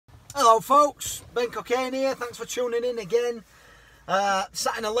Hello folks, Ben Cockayne here, thanks for tuning in again.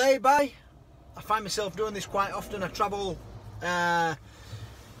 Sat in a lay-by. I find myself doing this quite often. I travel to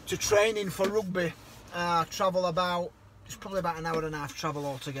training for rugby. I travel it's probably about an hour and a half travel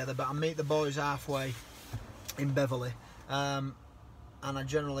altogether, but I meet the boys halfway in Beverley. And I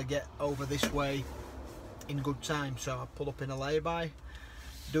generally get over this way in good time, so I pull up in a lay-by,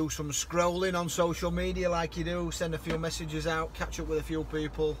 do some scrolling on social media like you do, send a few messages out, catch up with a few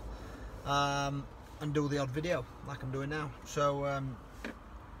people, and do the odd video like I'm doing now. So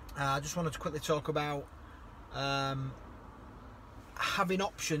I just wanted to quickly talk about having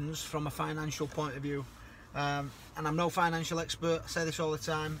options from a financial point of view. And I'm no financial expert, I say this all the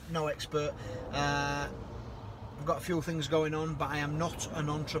time, no expert. I've got a few things going on, but I am not an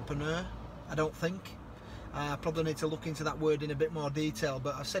entrepreneur, I don't think. I probably need to look into that word in a bit more detail,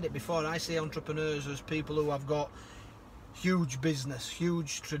 but I've said it before, I see entrepreneurs as people who have got huge business,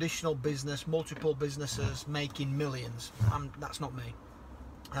 huge traditional business, multiple businesses making millions. That's not me.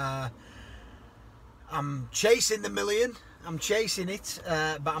 I'm chasing the million, I'm chasing it,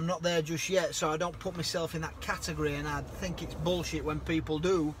 but I'm not there just yet, so I don't put myself in that category, and I think it's bullshit when people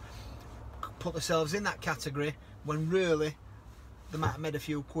do put themselves in that category when really they might have made a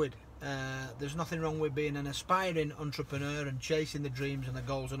few quid. There's nothing wrong with being an aspiring entrepreneur and chasing the dreams and the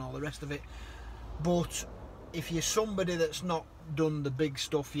goals and all the rest of it, but if you're somebody that's not done the big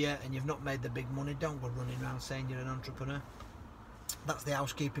stuff yet and you've not made the big money, don't go running around saying you're an entrepreneur. That's the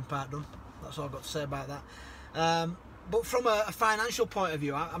housekeeping part done. That's all I've got to say about that. But from a financial point of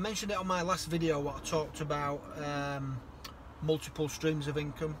view, I mentioned it on my last video, what I talked about, multiple streams of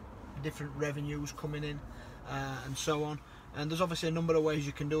income, different revenues coming in, and so on. And there's obviously a number of ways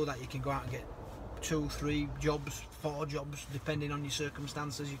you can do that. You can go out and get 2, 3 jobs, 4 jobs, depending on your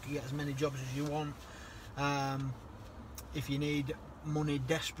circumstances. You can get as many jobs as you want. If you need money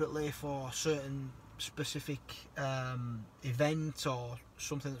desperately for a certain specific event or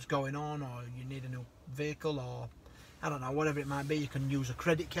something that's going on, or you need a new vehicle, or I don't know, whatever it might be, you can use a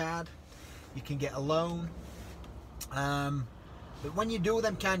credit card, you can get a loan. But when you do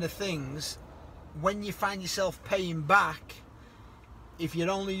them kind of things, when you find yourself paying back, if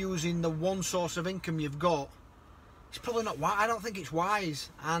you're only using the one source of income you've got, it's probably not wise. I don't think it's wise,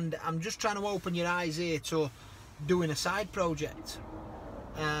 and I'm just trying to open your eyes here to doing a side project.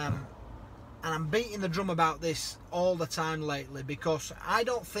 And I'm beating the drum about this all the time lately, because I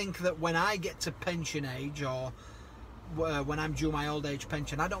don't think that when I get to pension age, or when I'm due my old age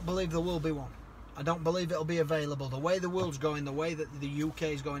pension, I don't believe there will be one. I don't believe it'll be available. The way the world's going, the way that the UK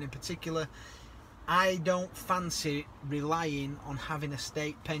is going in particular, I don't fancy relying on having a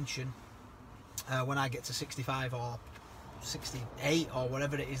state pension when I get to 65 or 68 or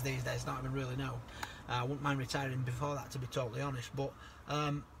whatever it is these days. I don't even really know. I wouldn't mind retiring before that, to be totally honest, but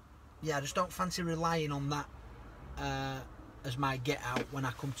yeah, I just don't fancy relying on that as my get out when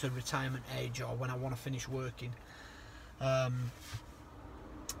I come to retirement age, or when I want to finish working. I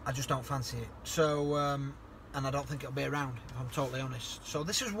just don't fancy it. So and I don't think it'll be around, if I'm totally honest. So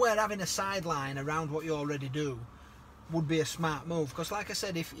this is where having a sideline around what you already do would be a smart move, because like I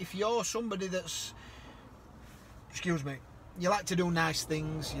said, if you're somebody that's, excuse me, you like to do nice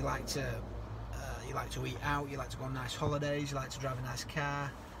things, you like to eat out, you like to go on nice holidays, you like to drive a nice car,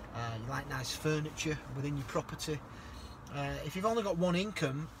 you like nice furniture within your property, if you've only got one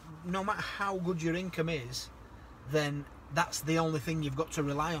income, no matter how good your income is, then that's the only thing you've got to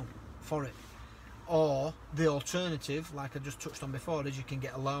rely on for it. Or the alternative, like I just touched on before, is you can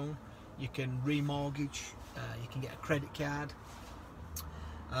get a loan, you can remortgage, you can get a credit card,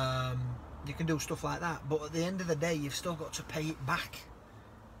 you can do stuff like that. But at the end of the day, you've still got to pay it back.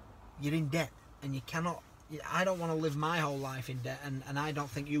 You're in debt, and you cannot. I don't want to live my whole life in debt, and I don't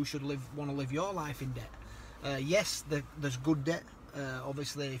think you should want to live your life in debt. Yes, there's good debt.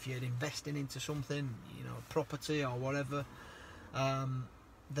 Obviously, if you're investing into something, you know, property or whatever,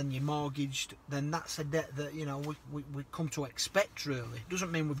 then you're mortgaged, then that's a debt that, you know, we come to expect, really.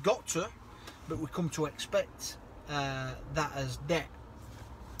 Doesn't mean we've got to, but we come to expect that as debt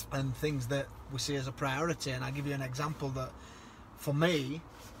and things that we see as a priority. And I'll give you an example that, for me,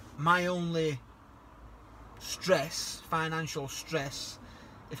 my only stress, financial stress,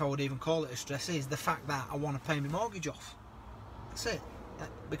 if I would even call it a stress, is the fact that I want to pay my mortgage off. That's it.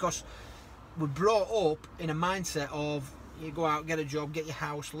 Because we're brought up in a mindset of, you go out, get a job, get your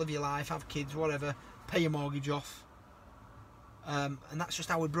house, live your life, have kids, whatever, pay your mortgage off. And that's just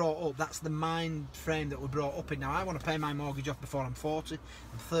how we're brought up. That's the mind frame that we're brought up in. Now, I want to pay my mortgage off before I'm 40.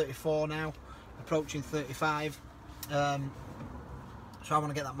 I'm 34 now, approaching 35. So I want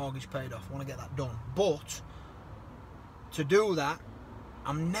to get that mortgage paid off. I want to get that done. But to do that,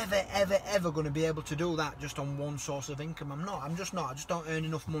 I'm never ever going to be able to do that just on one source of income. I'm just not. I just don't earn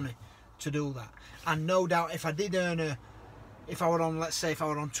enough money to do that. And no doubt if I did earn if I were on, let's say if I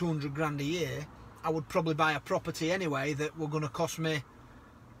were on 200 grand a year, I would probably buy a property anyway that were going to cost me,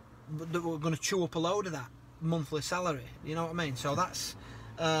 that were going to chew up a load of that monthly salary. You know what I mean? So that's,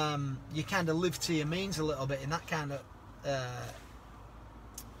 you kind of live to your means a little bit in that kind of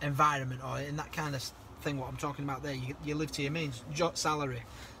environment, or in that kind of thing what I'm talking about there. You live to your means, salary.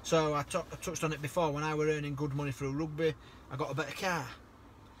 So I touched on it before. When I were earning good money through rugby, I got a better car.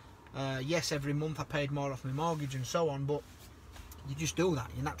 Yes, every month I paid more off my mortgage and so on, but you just do that.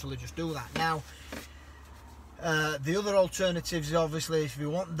 You naturally just do that. Now, the other alternatives, obviously, if you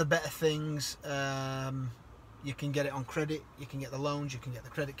want the better things, you can get it on credit. You can get the loans, you can get the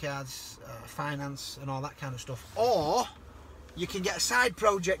credit cards, finance and all that kind of stuff. Or you can get a side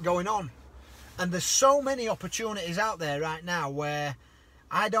project going on. And there's so many opportunities out there right now where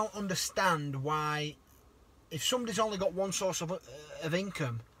I don't understand why, if somebody's only got one source of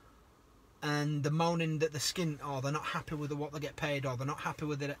income, and they're moaning that they're skint, or they're not happy with what they get paid, or they're not happy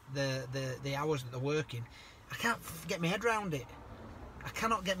with the hours that they're working, I can't get my head around it. I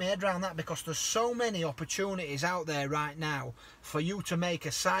cannot get my head around that, because there's so many opportunities out there right now for you to make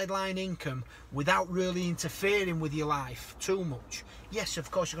a sideline income without really interfering with your life too much. Yes,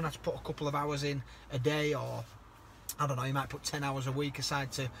 of course, you're going to have to put a couple of hours in a day, or I don't know, you might put 10 hours a week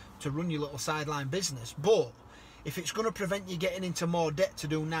aside to run your little sideline business. But if it's going to prevent you getting into more debt to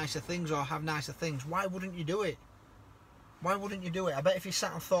do nicer things or have nicer things, why wouldn't you do it? Why wouldn't you do it? I bet if you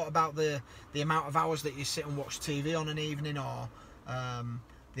sat and thought about the amount of hours that you sit and watch TV on an evening, or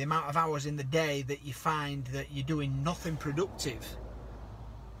the amount of hours in the day that you find that you're doing nothing productive,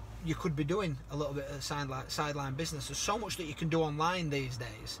 you could be doing a little bit of sideline business. There's so much that you can do online these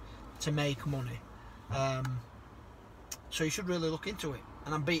days to make money. So you should really look into it.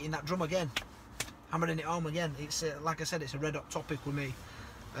 And I'm beating that drum again, hammering it home again. It's like I said, it's a red hot topic with me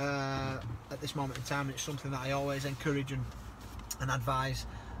at this moment in time. It's something that I always encourage and advise,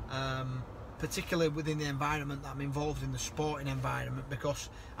 particularly within the environment that I'm involved in, the sporting environment, because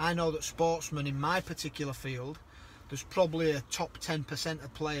I know that sportsmen in my particular field, there's probably a top 10%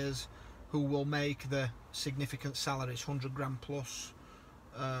 of players who will make the significant salaries, 100 grand plus,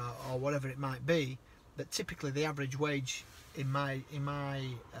 or whatever it might be. That typically the average wage in my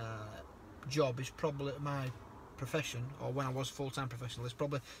job is probably, my profession, or when I was full-time professional, is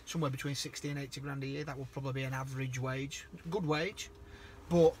probably somewhere between 60 and 80 grand a year. That would probably be an average wage, good wage,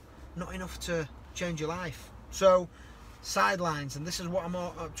 but not enough to change your life. So sidelines, and this is what I'm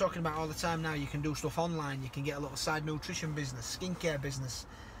talking about all the time now. You can do stuff online. You can get a little side nutrition business, skincare business,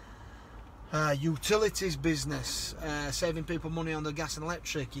 utilities business, saving people money on the gas and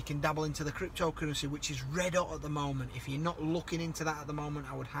electric. You can dabble into the cryptocurrency, which is red hot at the moment. If you're not looking into that at the moment,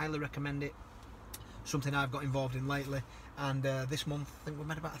 I would highly recommend it. Something I've got involved in lately, and this month I think we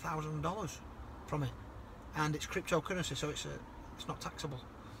made about $1,000 from it, and it's cryptocurrency, so it's not taxable.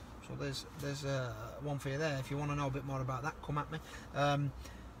 So there's one for you there. If you want to know a bit more about that, come at me.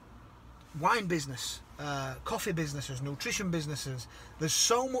 Wine business, coffee businesses, nutrition businesses. There's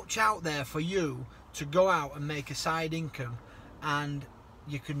so much out there for you to go out and make a side income, and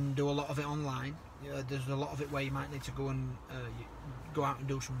you can do a lot of it online. There's a lot of it where you might need to go and go out and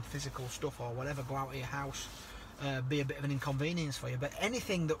do some physical stuff or whatever, go out of your house, be a bit of an inconvenience for you. But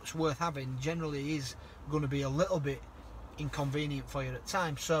anything that's worth having generally is going to be a little bit inconvenient for you at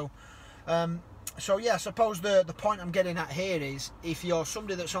times. So yeah, I suppose the point I'm getting at here is, if you're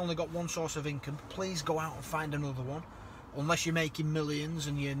somebody that's only got one source of income, please go out and find another one, unless you're making millions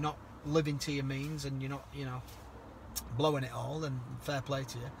and you're not living to your means and you're not, you know, blowing it all, then fair play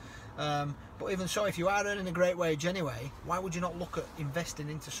to you. But even so, if you are earning a great wage anyway, why would you not look at investing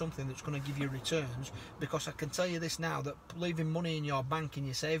into something that's going to give you returns? Because I can tell you this now, that leaving money in your bank, in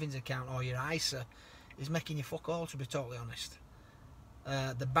your savings account or your ISA, is making you fuck all, to be totally honest.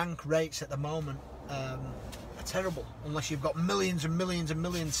 The bank rates at the moment are terrible. Unless you've got millions and millions and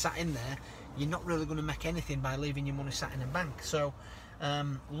millions sat in there, you're not really going to make anything by leaving your money sat in a bank. So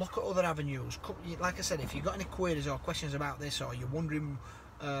look at other avenues. Like I said, if you've got any queries or questions about this, or you're wondering,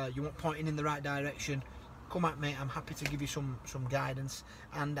 you want pointing in the right direction, come at me. I'm happy to give you some guidance,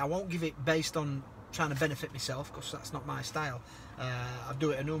 and I won't give it based on trying to benefit myself, because that's not my style. I've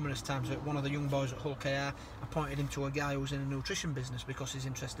done it numerous times. One of the young boys at Hull KR, I pointed him to a guy who's in a nutrition business because he's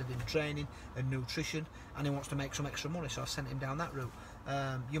interested in training and nutrition, and he wants to make some extra money, so I sent him down that route.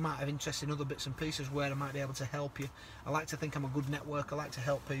 You might have interest in other bits and pieces where I might be able to help you. I like to think I'm a good network. I like to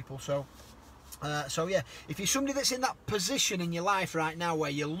help people, so So yeah, if you're somebody that's in that position in your life right now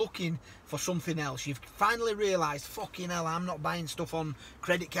where you're looking for something else, you've finally realised, fucking hell, I'm not buying stuff on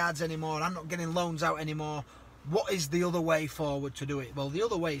credit cards anymore, I'm not getting loans out anymore, what is the other way forward to do it? Well, the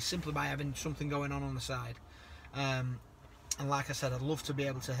other way is simply by having something going on the side. And like I said, I'd love to be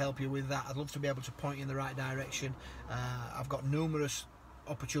able to help you with that. I'd love to be able to point you in the right direction. I've got numerous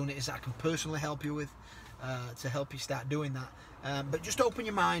opportunities that I can personally help you with to help you start doing that. But just open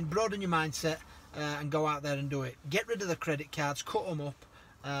your mind, broaden your mindset, and go out there and do it. Get rid of the credit cards, cut them up.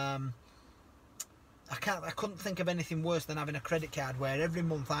 I couldn't think of anything worse than having a credit card where every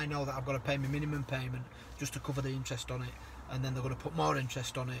month I know that I've got to pay my minimum payment just to cover the interest on it, and then they're going to put more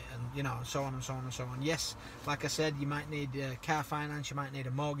interest on it, and you know, and so on and so on and so on. Yes, like I said, you might need car finance, you might need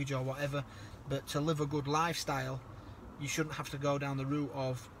a mortgage or whatever, but to live a good lifestyle, you shouldn't have to go down the route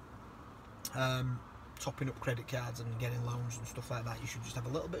of topping up credit cards and getting loans and stuff like that. You should just have a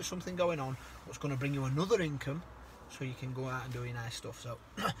little bit of something going on what's going to bring you another income, so you can go out and do your nice stuff. So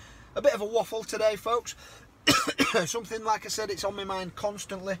a bit of a waffle today, folks. Something, like I said, it's on my mind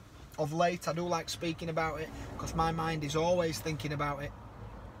constantly of late. I do like speaking about it because my mind is always thinking about it.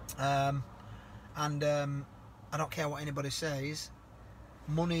 I don't care what anybody says,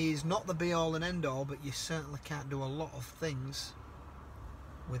 money is not the be all and end all, but you certainly can't do a lot of things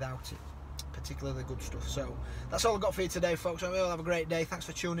without it, particularly the good stuff. So that's all I've got for you today, folks. I hope you all have a great day. Thanks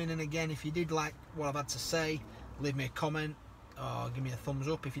for tuning in again. If you did like what I've had to say, leave me a comment or give me a thumbs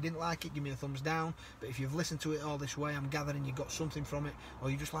up. If you didn't like it, give me a thumbs down. But if you've listened to it all this way, I'm gathering you got something from it,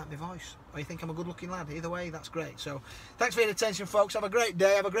 or you just like my voice, or you think I'm a good looking lad. Either way, that's great. So thanks for your attention, folks. Have a great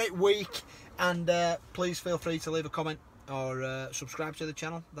day, have a great week, and please feel free to leave a comment or subscribe to the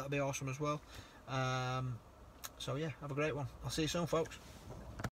channel. That'd be awesome as well. So yeah, have a great one. I'll see you soon, folks.